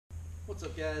What's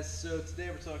up, guys? So today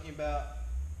we're talking about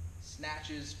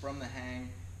snatches from the hang,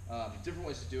 different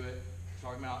ways to do it. We're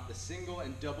talking about the single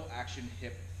and double action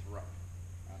hip throw.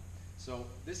 So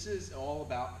this is all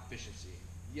about efficiency.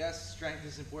 Yes, strength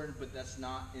is important, but that's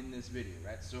not in this video,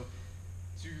 right? So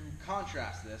to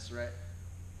contrast this, right,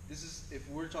 this is, if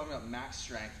we're talking about max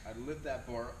strength, I'd lift that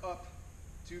bar up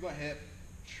to my hip,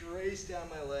 trace down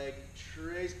my leg,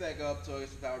 trace back up till I get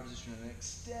to the power position, and then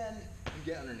extend and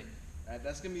get underneath. Right?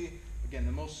 That's gonna be, again,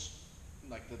 the most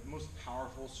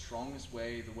powerful, strongest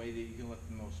way, the way that you can lift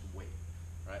the most weight,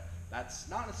 right? That's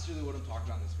not necessarily what I'm talking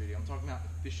about in this video. I'm talking about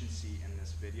efficiency in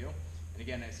this video. And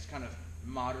again, it's kind of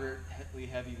moderately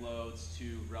heavy loads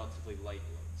to relatively light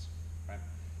loads, right?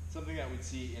 Something that we'd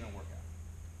see in a workout.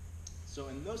 So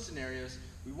in those scenarios,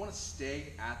 we want to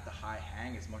stay at the high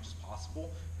hang as much as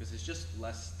possible because it's just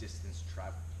less distance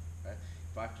traveled, right?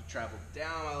 If I have to travel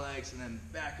down my legs and then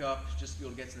back up just to be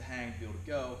able to get to the hang, to be able to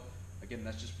go, again,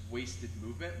 that's just wasted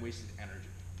movement, wasted energy,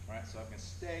 right? So I can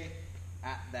stay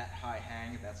at that high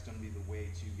hang. That's going to be the way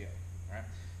to go, right?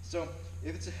 So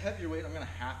if it's a heavier weight, I'm going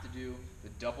to have to do the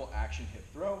double action hip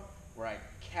throw where I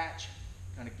catch,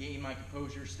 kind of gain my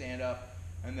composure, stand up,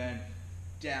 and then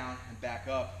down and back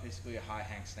up, basically a high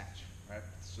hang snatch, right?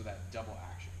 So that double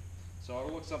action. So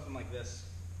it'll look something like this.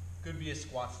 Could be a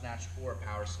squat snatch or a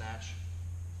power snatch.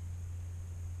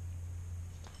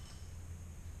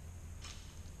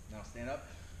 Now stand up.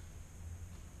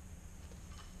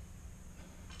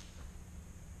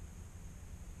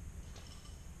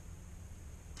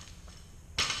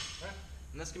 Right.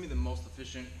 And that's gonna be the most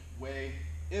efficient way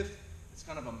if it's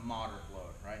kind of a moderate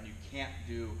load, right? And you can't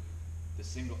do the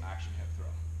single action hip throw.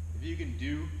 If you can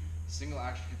do single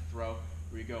action hip throw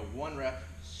where you go one rep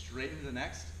straight into the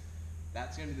next,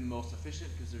 that's gonna be the most efficient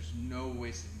because there's no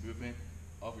wasted movement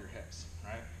of your hips,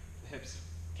 right? The hips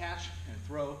catch and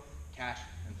throw,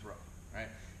 right?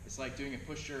 It's like doing a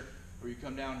pusher where you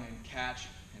come down and catch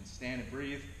and stand and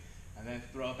breathe and then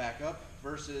throw it back up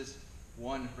versus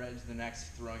one right into the next,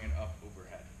 throwing it up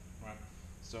overhead, right?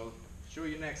 So show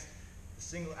you next the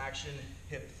single action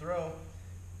hip throw,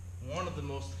 one of the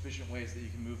most efficient ways that you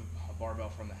can move a barbell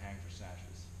from the hang for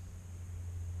snatches.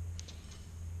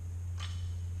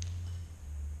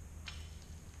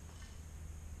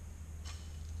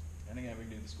 And again, we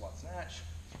can do the squat snatch.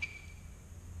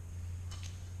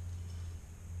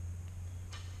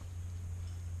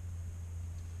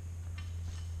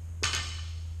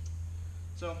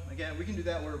 So again, we can do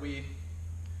that where we,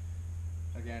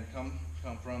 again, come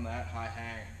from that high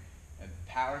hang and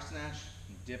power snatch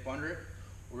and dip under it,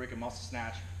 or we can muscle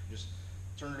snatch, just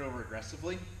turn it over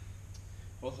aggressively.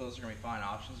 Both of those are gonna be fine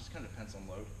options, just kind of depends on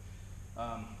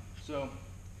load. So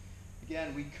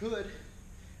again, we could,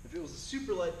 if it was a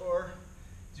super light bar,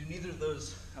 do neither of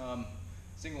those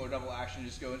single or double action,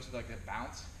 just go into like a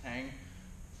bounce, hang,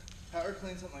 power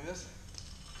clean, something like this,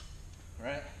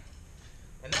 right?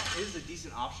 And that is a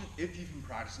decent option if you've been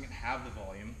practicing it and have the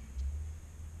volume,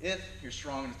 if you're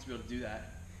strong enough to be able to do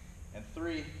that. And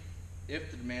three,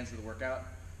 if the demands of the workout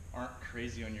aren't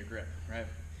crazy on your grip, right?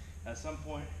 At some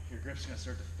point, your grip's gonna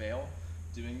start to fail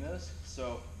doing this.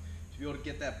 So to be able to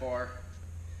get that bar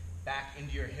back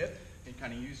into your hip and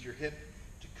kind of use your hip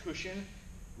to cushion,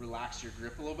 relax your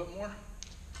grip a little bit more,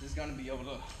 this is gonna be able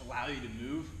to allow you to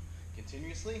move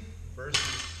continuously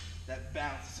versus that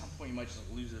bounce. At some point you might just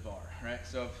lose the bar, right?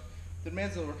 So if the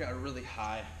demands of the workout are really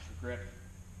high for grip,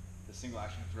 the single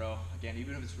action throw, again,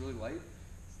 even if it's really light,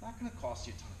 it's not gonna cost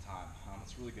you a ton of time.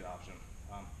 It's a really good option.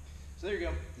 So there you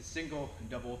go, the single and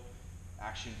double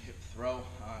action hip throw.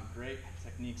 Great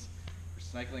techniques for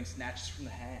cycling snatches from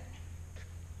the hang.